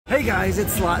Hey guys,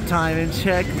 it's slot time and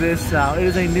check this out. It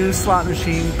is a new slot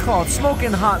machine called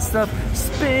Smokin Hot Stuff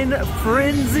Spin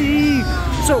Frenzy.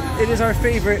 So it is our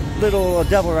favorite little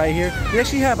devil right here. We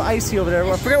actually have Icy over there.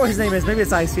 Well, I forget what his name is. Maybe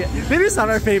it's Icy. Maybe it's not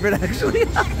our favorite actually.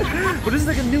 But this is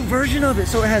like a new version of it.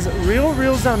 So it has real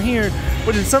reels down here,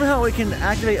 but then somehow it can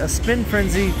activate a spin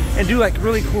frenzy and do like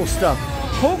really cool stuff.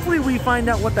 Hopefully we find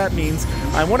out what that means.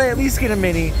 I want to at least get a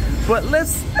mini, but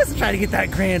let's try to get that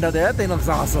grand out there. That thing looks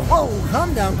awesome. Whoa,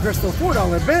 calm down, Crystal.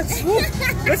 $4 bets.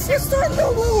 Let's just start a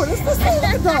little lower. Let's start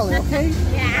like $1, okay?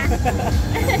 Yeah.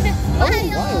 Oh,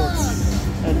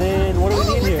 wild. And then what do we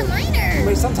need here? What's a miner?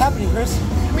 Wait, something's happening, Chris.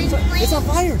 It's on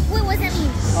fire. Wait, what does that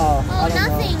mean? Oh,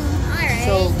 nothing. Know. All right.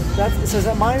 So it says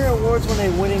that miner awards when they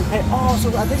winning pay. Oh, so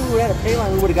I think if we would have had a pay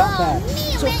line, we would have got that.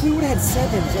 Man, so if we would have had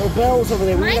sevens or bells over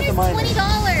there, we would have got the miner. $20.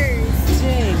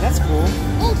 Dang, that's cool.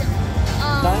 Oh,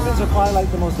 diamonds are probably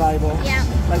like the most valuable. Yeah.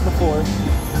 Like before.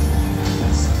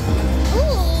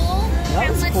 Ooh. That How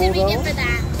was much cool, did we though. get for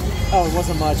that? Oh, it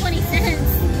wasn't much. 20 cents.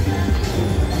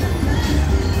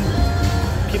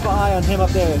 Keep an eye on him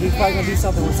up there. He's probably gonna do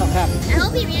something when something happens. I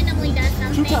hope he randomly does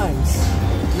something. 2 times.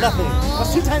 Nothing. Aww.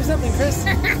 What's 2 times nothing, Chris?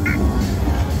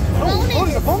 Bonus.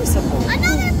 There's a bonus symbol.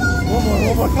 Another bonus.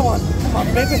 One more. Come on,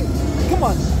 baby. Come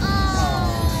on.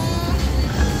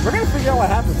 We're gonna figure out what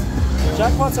happens.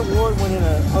 Jackpot's award winning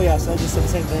a. Oh yeah, so I just said the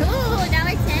same thing. Ooh,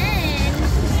 $1.10.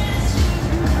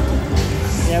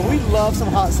 Yeah, we love some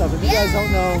hot stuff. If you guys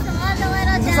don't know,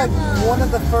 this is like one of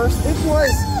the first. It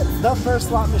was the first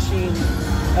slot machine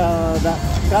that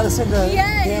got us into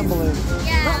gambling.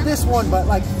 Yeah. Not this one, but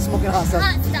like Smokin Hot Stuff.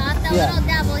 Hot stuff, the little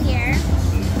devil here.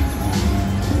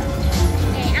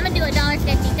 Okay, I'm gonna do $1.50.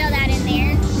 Throw that in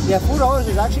there. Yeah, $4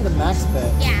 is actually the max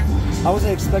bet. Yeah. I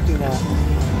wasn't expecting that.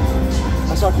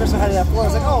 I saw Crystal had it at 4. I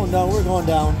was like, oh no, we're going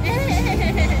down.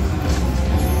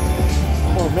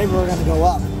 Or maybe we're gonna go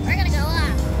up. We're gonna go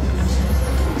up.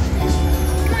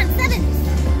 Come on, 7.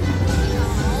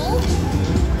 Oh.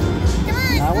 Come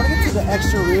on. I want to get to the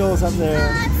extra reels up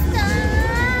there.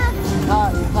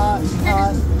 Hot stuff.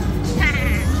 Hot.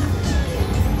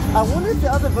 I wonder if the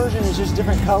other version is just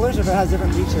different colors or if it has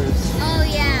different features. Oh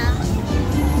yeah.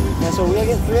 Yeah, so we gotta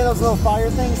get 3 of those little fire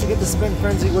things to get the spin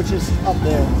frenzy, which is up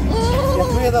there. Ooh. Get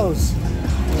 3 of those.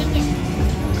 Take it.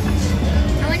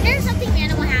 I wonder if something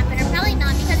random will happen, or probably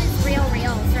not because it's real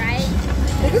reels, right?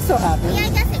 It could still happen. Yeah, I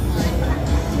guess it would.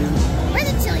 Where are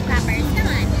the chili peppers? Come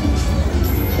on.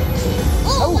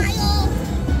 Oh, wild.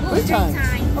 Ooh, 3 times.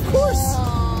 Of course.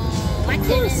 Oh, why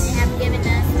couldn't it have given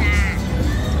us that?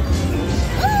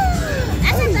 Ooh,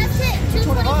 that's our best hit.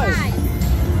 $2.25.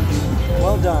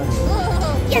 Well done. Ooh,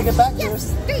 Take it back,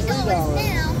 yes. Chris. $3 now.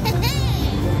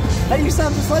 Hey, you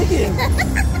sound just like him.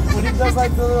 When he does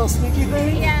like the little sneaky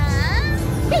thing. Yeah.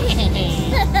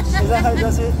 Is that how he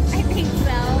does it? I think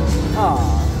so. Aw.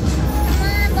 Come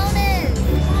on, bonus.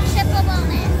 Triple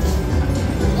bonus.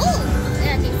 Ooh,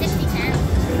 that'd be 60 cents.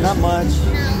 Not much.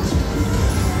 No.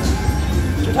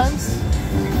 2 times?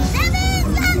 7.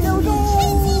 Yes. There we go.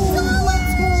 $18.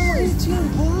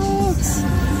 $18.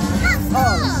 Hot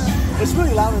stuff. It's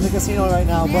really loud in the casino right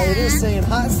now, but it is saying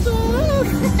hot stuff.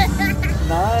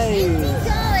 Nice.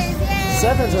 $18, yay.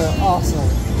 7s are awesome.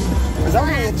 Because that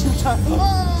only a 2 times.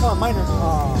 Oh, minor.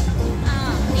 Oh.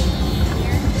 Oh,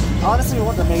 man. Honestly, we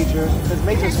want the major. Because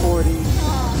major's 40.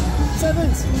 Oh.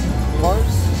 7s.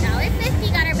 Bars.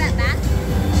 $1.50 got our bet back.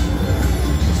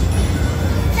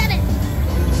 7.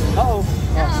 Uh-oh.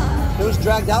 Oh. It was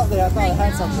dragged out there. I thought it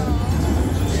had something.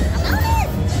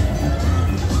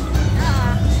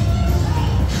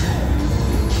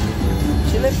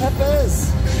 Chili peppers.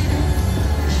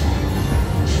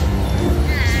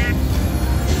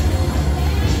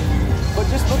 But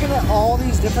just looking at all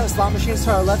these different slot machines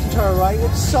to our left and to our right,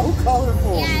 it's so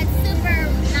colorful. Yeah, it's super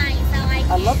nice. I like it.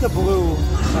 I love the blue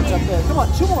that's up there. Come on,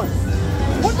 2 more.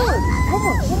 One more. Come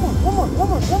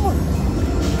on.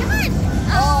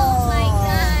 Oh my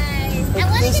gosh. I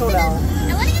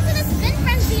want to get to the spin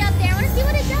frenzy up there. I want to see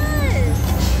what it does.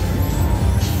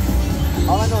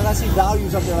 All I know is I see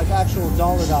values up there, like actual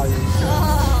dollar values.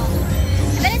 Oh.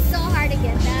 I bet it's so hard to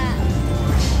get that.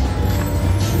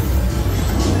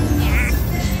 Yeah.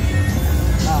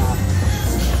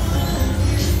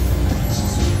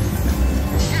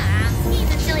 Need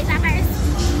the chili peppers.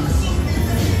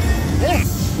 Yes.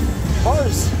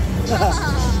 Bars.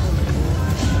 Oh.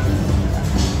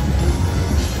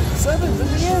 7s in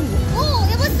the end. Oh,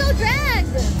 it was so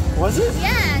dragged. Was it?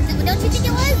 Yeah. Don't you think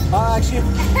it was? Actually,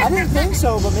 I didn't think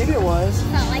so, but maybe it was.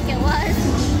 Felt like it was.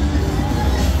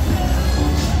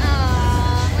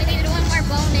 We needed one more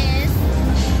bonus.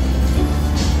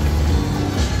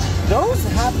 Those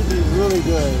have to be really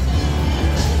good.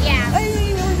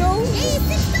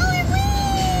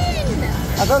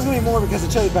 I thought it was going to be more because of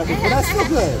chili peppers, but that's still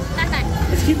good.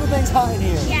 It's keeping things hot in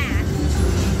here. Yeah.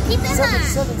 Keep it hot.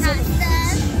 Seven. Hot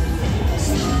stuff.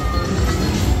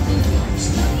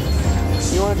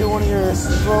 You want to do one of your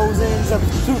throws-ins of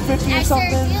 250 or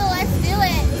something? I sure do. Let's do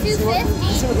it. 250.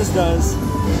 Let's see what this does.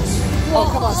 Oh,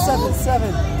 come on, 7.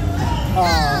 Oh,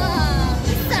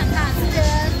 some hot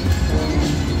stuff.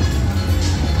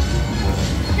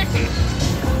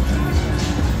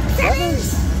 Sevens.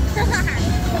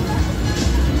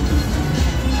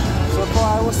 So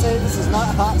far, I will say this is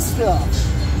not hot stuff.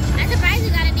 I'm surprised we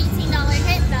got an $18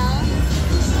 hit, though.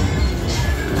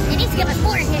 It needs to give us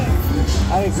 4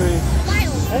 hits. I agree.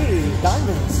 Wild. Hey,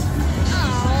 diamonds.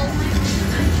 Oh.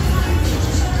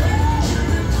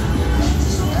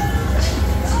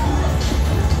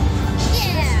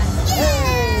 Yeah.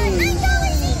 Hey.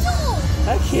 $9 each.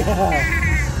 Heck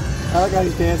yeah. I like how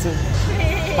he's dancing.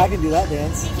 I can do that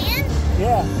dance. You can?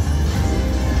 Yeah.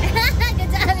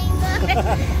 Good job, Angel.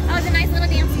 That was a nice little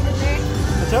dance you did there.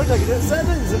 I told you I could do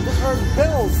sevens or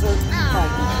bills. Or,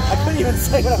 I couldn't even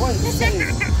say what I wanted to say.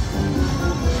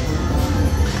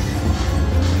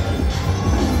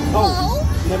 Whoa.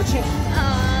 You have a chance.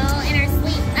 Oh, in our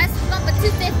sleep. Let's bump a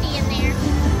 250 in there.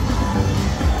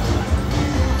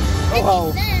 50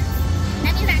 Oh. cents.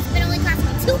 That means that spin only cost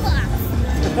me $2.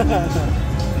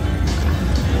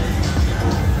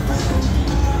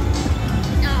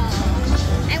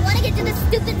 I want to get to the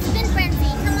stupid spin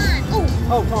frenzy. Come on.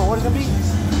 Oh, come on. What is it going to be?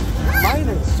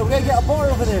 Minor. So we got to get a bar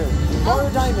over there. Bar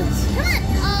of diamonds. Come on.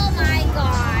 Oh my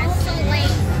gosh. So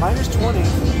late. Miner's 20.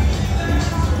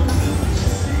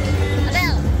 A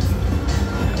bell.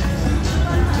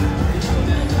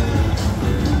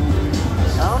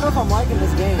 I don't know if I'm liking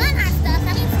this game. Come on, hot stuff.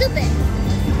 I mean, stupid.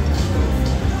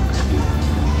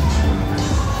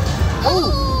 Oh.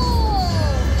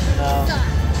 No. Stop.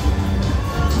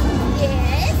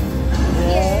 Yes.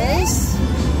 Yes.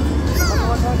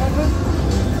 Oh.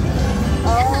 Oh.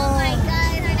 Oh my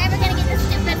god, I'm never gonna get the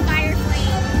stupid fire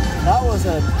flame. That was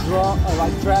a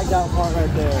like dragged out part right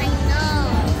I there. know.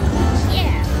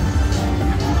 Yeah.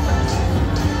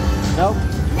 Nope.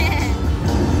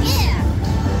 Yeah.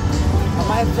 I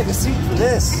might have to take a seat for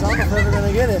this. I don't know if I'm ever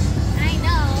gonna get it. I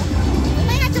know. We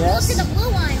might have to move to the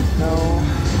blue one. No.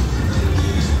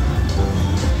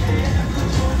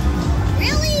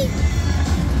 Really?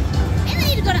 Maybe I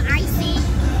need to go to Icy.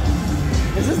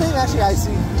 Is his name actually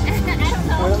Icy? I don't Or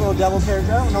that know. little devil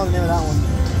character? I don't know the name of that one.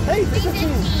 Hey, 15. 15.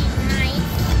 Nice.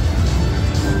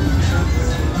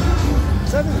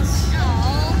 Sevens.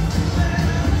 Oh.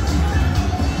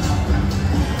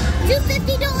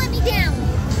 250, don't let me down.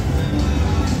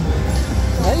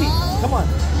 Hey, Oh. come on.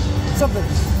 Something.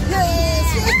 Yes!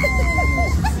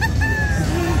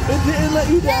 It didn't let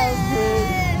you down, kid.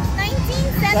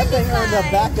 1975. That thing earned a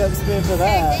backup spin for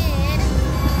that. Sure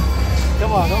did.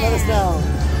 Come on, don't let us down.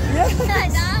 Yes! $1.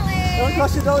 It only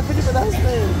cost you $1.50 for that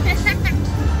spin.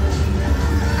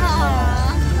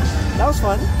 Aww. That was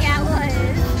fun. Yeah, it was.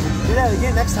 Do that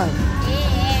again next time.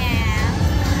 Yeah.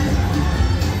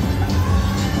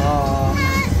 Aw,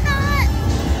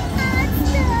 Hot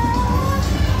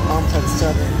stuff. Mom tried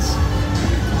sevens.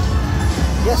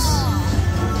 Yes!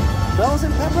 Bells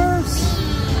and peppers!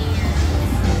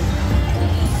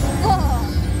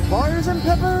 Whoa. Bars and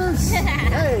peppers!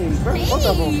 Hey, both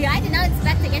of them. Hey, I did not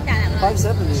expect to get that much.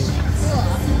 570. Cool.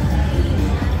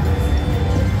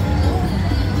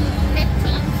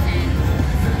 15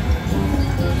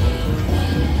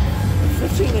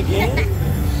 cents. 15 again?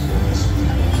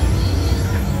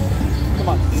 Come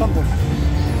on, something.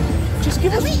 Just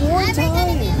give us more Ever gonna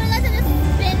time. listen to the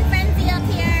spin frenzy up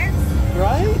here?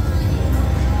 Right?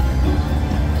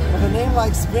 With a name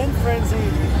like Spin Frenzy,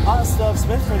 Hot Stuff,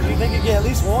 Spin Frenzy, you think you'd get at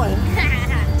least one.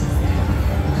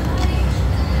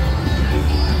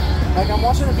 Like, I'm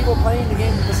watching the people playing the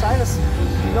game beside us.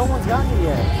 No one's gotten it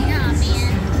yet. Nah,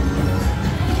 man.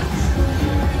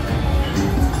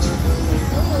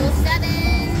 Ooh, 7.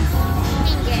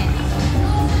 Dang it.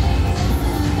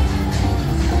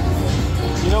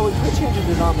 You know, we could change the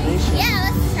denomination. Yeah,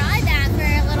 let's try that for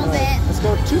a little bit. Let's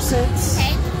go 2 cents.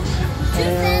 Okay. 2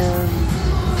 cents.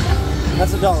 And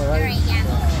that's $1, right? Alright, yeah.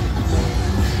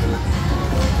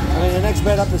 I mean, the next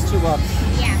bet up is $2.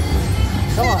 Yeah.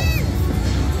 Come on.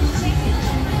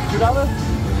 $2?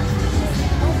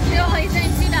 You're always doing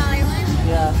 $2 one.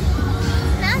 Yeah.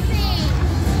 Nothing.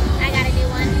 I gotta do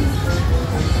one.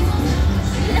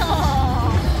 No.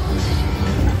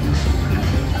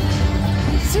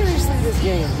 Seriously, this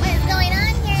game What is going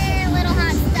on here, little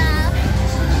hot stuff?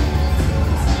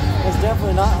 is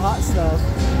definitely not hot stuff.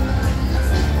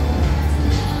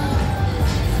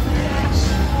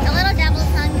 The little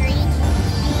devil's hungry.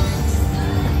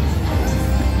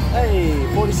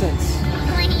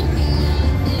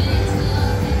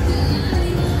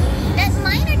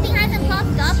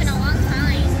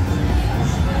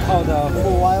 Oh, the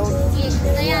full wild?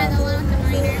 Yeah, the one with the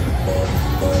minor.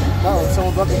 Oh,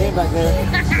 someone bumped the game back there.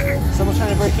 Someone's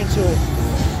trying to break into it.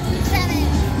 7.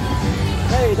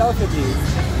 Hey, $1.50.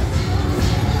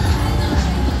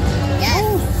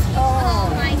 Yes. Oh, Oh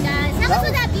my gosh. How much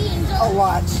would that be, Angel? A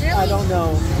watch. Really? I don't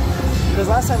know. Because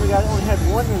last time we only had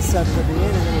 1 and 7 at the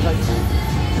end, and it was like,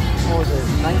 what was it,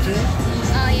 19?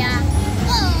 Oh yeah.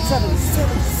 Whoa. 7,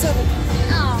 7, 7.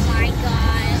 Oh my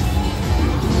gosh.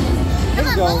 Here Come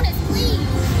we on, go. bonus, please.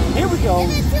 Here we go.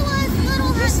 Give it to us, little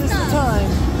hot This is the stuff. time.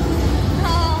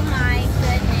 Oh my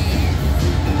goodness.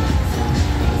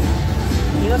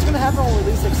 You know, it's going to happen when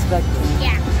we least expect it.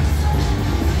 Yeah.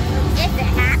 If it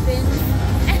happens.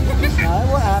 It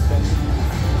will happen.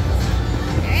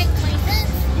 Alright, 20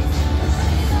 cents.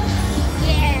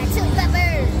 Yeah, chili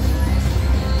peppers.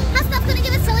 Hot stuff's gonna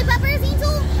give us chili peppers,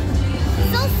 Angel?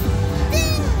 So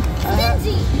stingy. I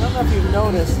don't know if you've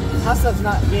noticed, hot stuff's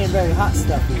not being very hot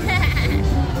stuffy.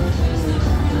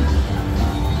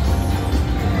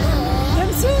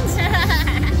 10 cents.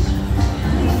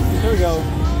 Here we go.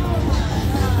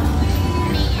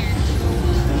 Man.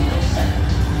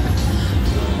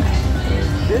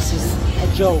 This is a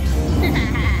joke.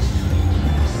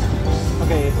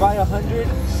 Okay, buy 100.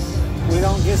 We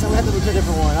don't get some. We have to move to a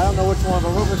different one. I don't know which one,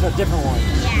 but we'll move to a different one.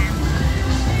 Yeah.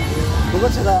 We'll go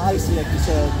to the icy, like you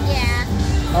said. Yeah.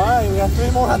 All right, we got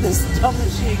 3 more on this dumb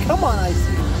machine. Come on,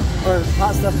 icy. Or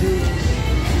hot stuff, dude. I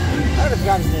already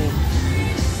forgot his name.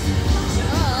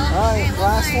 All right,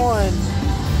 last one.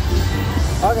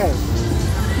 Okay.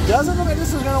 Doesn't look like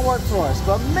this is gonna work for us,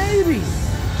 but maybe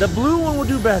the blue one will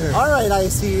do better. All right,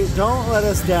 icy. Don't let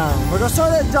us down. We're gonna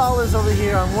start at dollars over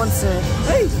here on 1 cent.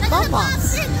 Hey, Pop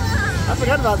Pops. I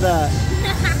forgot about that.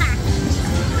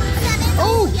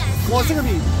 Oh, yes. well, it's gonna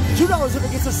be $2 if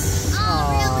it gets us. Oh,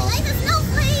 really? Like the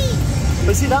snowflake.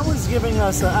 But see, that one's giving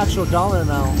us an actual dollar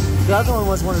amount. The other one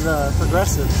was one of the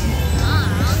progressives.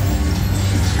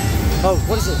 Oh,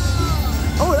 what is it?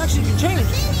 Oh, it actually can change.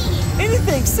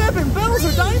 Anything. 7 bells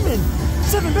or diamond.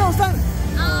 7 bells, diamond.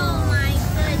 Oh my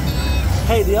goodness.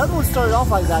 Hey, the other one started off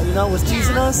like that, you know, was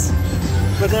teasing us,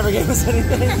 but never gave us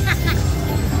anything.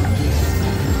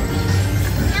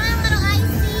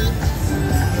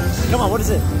 Come on, what is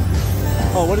it?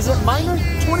 Oh, what is it? Minor?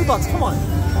 20 bucks. Come on.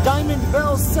 Diamond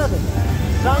bells 7.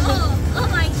 Diamond. Oh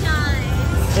my god.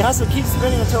 It has to keep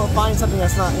spinning until it finds something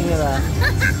that's not any of that.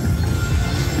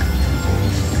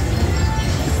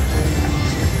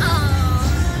 Oh,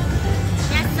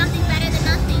 that's something better than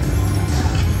nothing.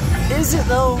 Is it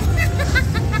though?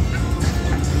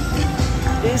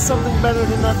 Is something better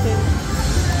than nothing?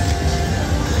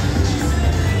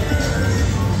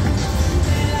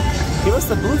 Give us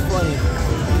the blue flame.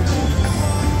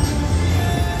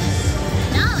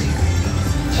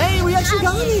 Hey, we actually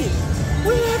got it!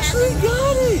 We actually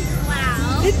got it!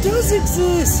 Wow. It does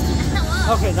exist!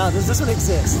 Whoa. Okay, now does this one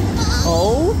exist?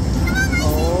 Oh?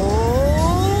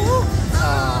 Oh?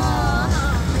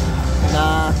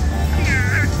 Nah.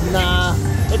 Nah.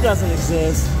 It doesn't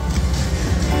exist.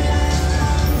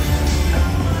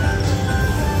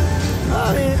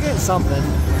 I mean, it's getting something.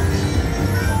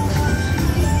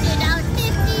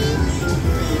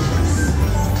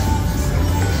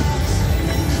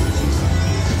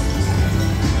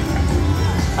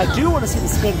 I do want to see the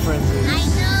spin frenzy. I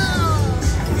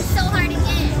know. It's so hard to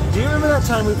get. Do you remember that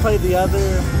time we played the other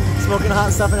Smoking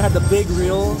Hot Stuff and it had the big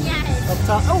reel up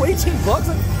top? Oh, 18 bucks?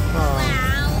 Oh. Wow.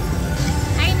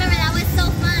 I remember that was so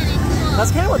fun and cool.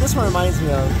 That's kind of what this one reminds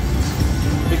me of.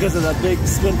 Because of the big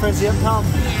spin frenzy up top.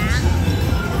 Yeah.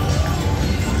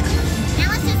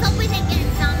 Now let's just hope we can get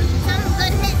some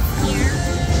good hits here.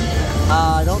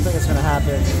 I don't think it's going to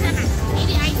happen.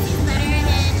 Maybe Icy's better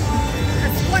than a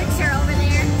Scorcher over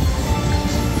there.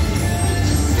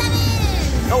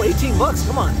 7! Oh, 18 bucks,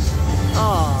 come on.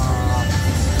 Aww.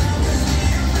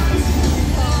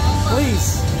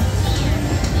 Please.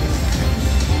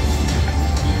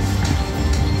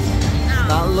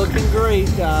 Not looking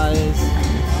great, guys.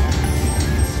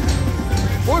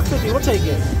 450, we'll take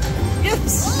it.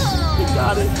 Yes! Oh, We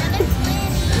got it.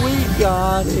 We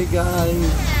got it, guys. Yeah.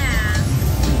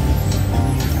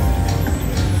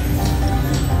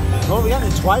 Well, we got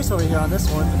it twice over here on this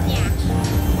one. Yeah.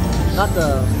 Not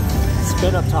the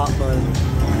spin up top, but...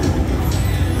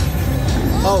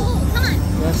 Oh, come on.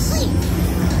 yes. Please.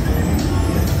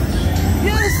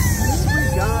 Yes! We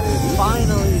got it,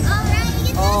 finally. Alright, we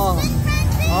get Oh. the spin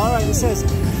frenzy. Alright, it says,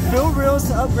 fill reels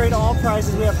to upgrade all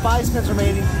prices. We have 5 spins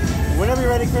remaining. Whenever you're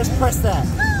ready, Chris, press that.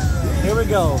 Here we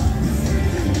go.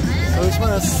 So we just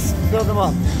want to fill them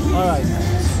up. Alright.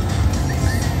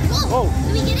 Whoa. Whoa.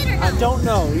 Did we get it or no? I don't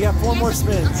know. You have 4 more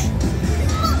spins.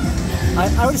 Okay.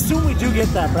 I would assume we do get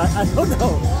that, but I don't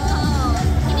know.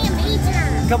 Whoa. Give me a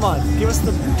major. Come on, give us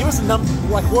a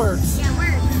like words. Yeah,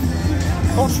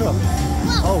 words. Ultra.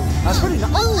 Whoa. Oh, that's pretty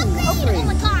nice. Oh, upgrade. upgrade. Oh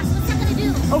my gosh, what's that gonna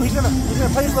do? Oh, he's gonna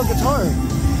play his little guitar.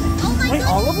 Oh my Wait,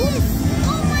 goodness. all of them?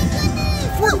 Oh my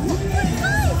goodness. Whoa,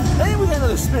 45. Hey, we got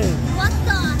another spin. What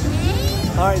the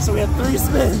heck? All right, so we have 3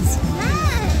 spins.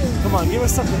 Yes. Come on, give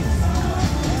us something.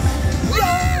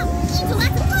 Wow. Angel,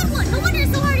 that's a good one. No wonder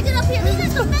it's so hard to get up here. These are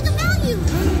some mega values.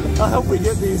 I hope we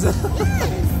get these. Yes.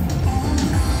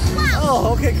 Wow.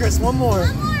 Oh, okay, Chris, one more.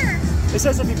 One more. It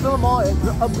says if you fill them all, it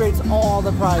upgrades all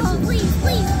the prizes. Oh, please,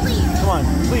 please, please. Come on,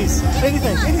 please.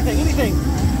 Anything, anything, anything.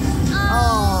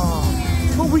 Oh.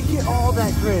 But we get all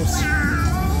that, Chris. Wow.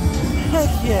 Heck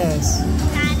yes.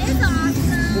 That is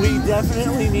awesome. We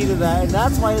definitely needed that, and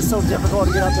that's why it's so difficult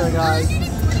to get up there, guys.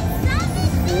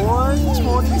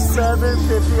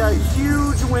 127.50, a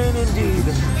huge win indeed.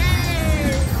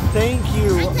 Yes. Thank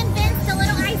you. I'm convinced the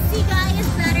little icy guy is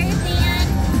better than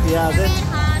the red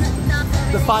hot stuff.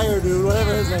 The fire dude,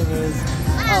 whatever his name is.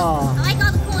 Wow. I like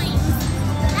all the coins.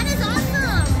 That is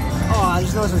awesome. Oh, I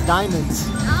just noticed there's diamonds.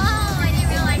 Oh, I didn't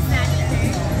realize that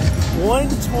either.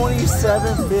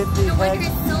 127.50. No wonder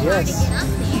it's so hard to Yes. get up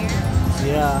there.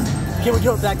 Yeah. Can we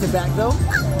go back to back though?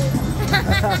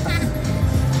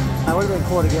 That would have been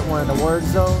cool to get one of the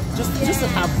words though. Just to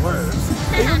have words.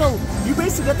 Even though you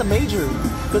basically got the major,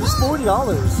 because it's $40.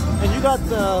 And you got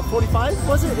the 45,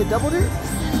 was it? It doubled it?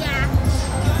 Yeah.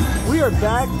 We are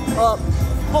back up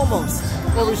almost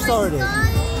where we started. God.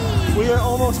 We are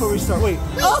almost where we started. Wait.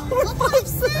 Oh, we're 5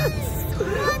 cents.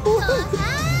 What the heck?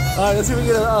 Alright, let's see if we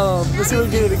get it let's see if we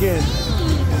can get it again.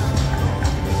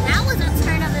 That was a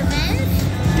turn of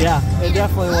events. Yeah, it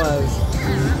definitely was.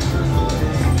 Yeah.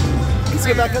 Let's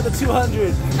get back up to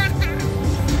 200.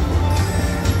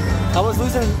 I was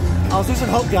losing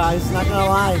hope, guys, not gonna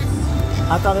lie.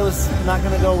 I thought it was not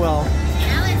gonna go well.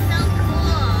 That was so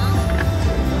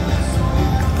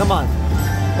cool. Come on.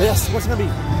 Yes, what's it gonna be?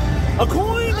 A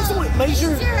coin! It's a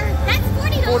major. That's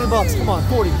 $40. 40 bucks, come on,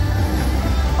 40.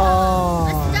 Oh.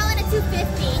 Let's throw in a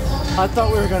 250. I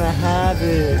thought we were gonna have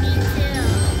it. Me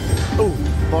too. Oh,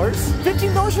 bars?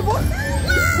 $15 for bar?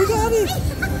 Wow. We got it!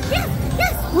 Yes,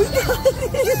 yes. We got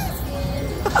it!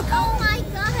 Oh my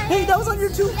god. Hey, that was on your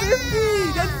 250! Yeah.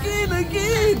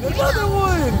 Again! Another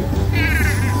one!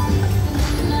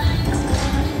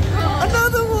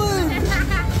 Another one!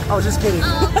 I was just kidding.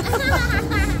 Oh.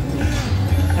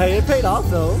 Hey, it paid off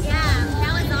though. Yeah,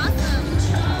 that was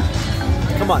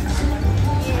awesome. Come on.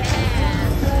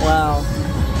 Yeah. Wow.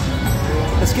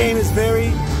 This game is very...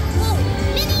 Whoa,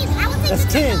 minis, I will take That's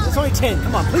the 10. $10. That's only 10.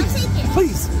 Come on, please. I'll take it.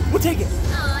 Please. We'll take it.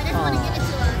 Oh, I just want to give it to us.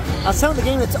 I was telling the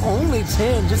game it's only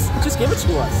 10. Just give it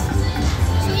to us.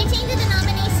 Should we change the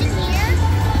denomination here?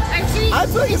 Or should we... I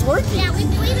feel like it's working. Yeah, we've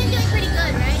been doing pretty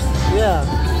good, right? Yeah.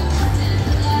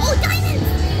 Oh, diamonds!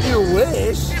 You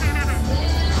wish.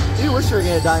 You wish you were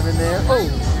getting a diamond there. Oh,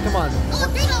 come on. Oh,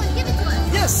 $3, give it to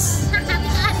us. Yes. We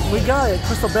got it. We got it.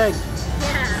 Crystal beg.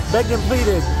 Yeah. Beg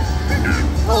completed.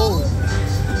 Oh.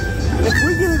 If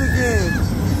we get it again,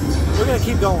 we're going to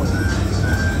keep going.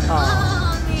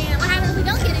 Oh, man. What happens if we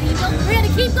don't get it? We're going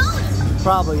to keep going.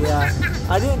 Probably, yeah.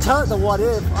 I didn't tell it the what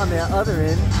if on the other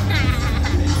end.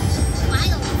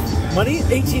 Wild. Money?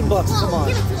 18 bucks. Whoa, Come on.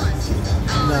 give it to us.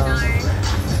 Oh, No. darn.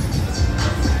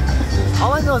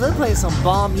 All I know is they're playing some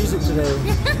bomb music today. Let's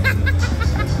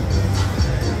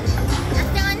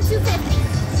go on 250.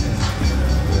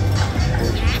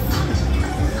 Yes.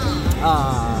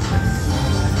 Oh.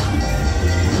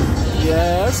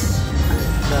 Yes.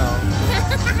 No.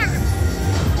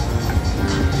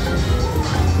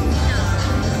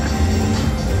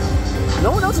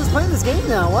 No one else is playing this game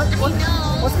now. What? I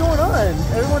know. What's going on?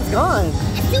 Everyone's gone.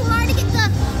 It's too hard to get the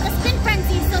spin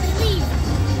frenzies, so they leave.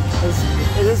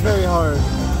 It is very hard.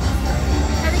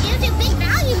 Because it gives you big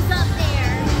values up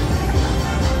there.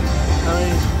 I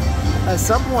mean, at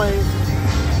some point,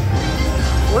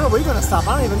 when are we going to stop?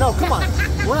 I don't even know. Come on.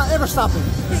 We're not ever stopping.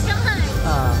 Come on.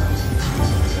 Oh.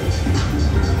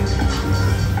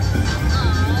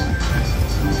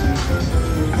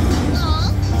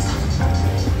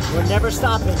 We're never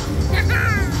stopping.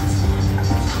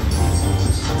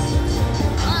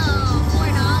 Oh,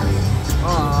 $4.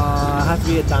 Aw, I have to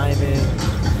be a diamond.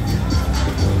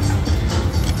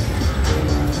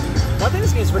 Well, I think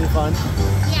this game's pretty fun.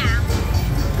 Yeah.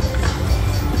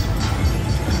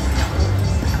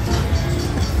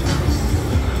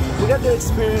 We got to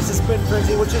experience the spin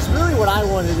frenzy, which is really what I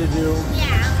wanted to do.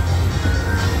 Yeah.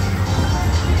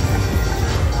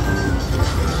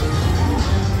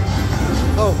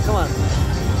 Oh, come on. Oh,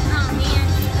 man.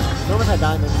 We almost had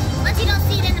diamonds. Once you don't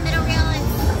see it in the middle rail,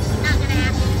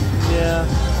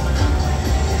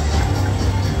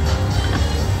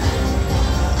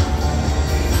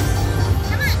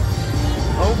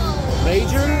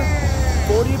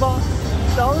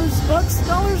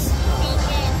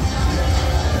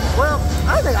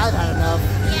 I've had enough.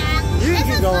 Yeah. You can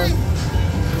keep going.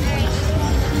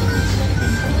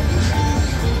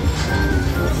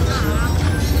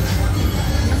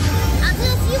 I'll do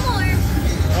a few more.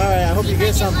 Alright, I hope you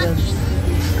get something.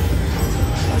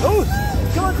 Oh,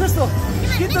 come on, Crystal.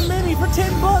 Get the mini for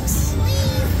 10 bucks.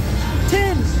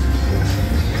 10.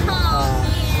 Oh,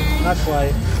 man. Not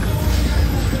quite.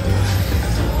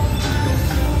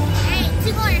 Alright,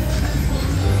 2 more.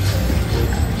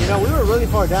 You know, we were really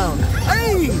far down.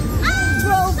 Hey!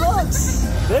 12 bucks.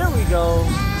 There we go.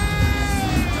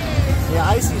 Yeah,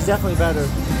 Icy's definitely better.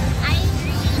 I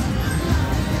agree.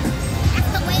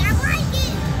 That's the way I like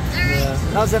it. Alright. Yeah,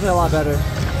 that was definitely a lot better.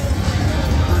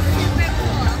 Super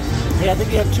cool. Hey, I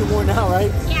think you have 2 more now,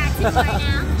 right? Yeah, 2 more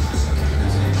now.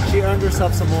 She earned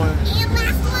herself some more. And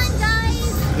last one,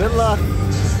 guys. Good luck.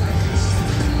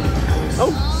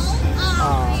 Oh.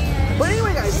 Oh, man. But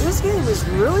anyway, guys, this game is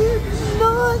really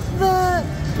not that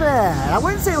bad. I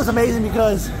wouldn't say it was amazing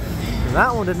because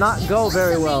that one did not go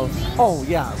very well. Oh,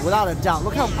 yeah, without a doubt.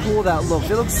 Look how cool that looks.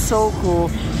 It looks so cool.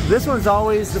 This one's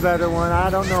always the better one. I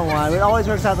don't know why. It always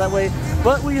works out that way.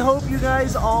 But we hope you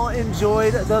guys all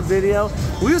enjoyed the video.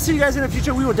 We will see you guys in the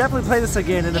future. We will definitely play this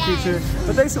again in the future.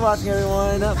 But thanks for watching,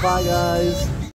 everyone. Bye, guys.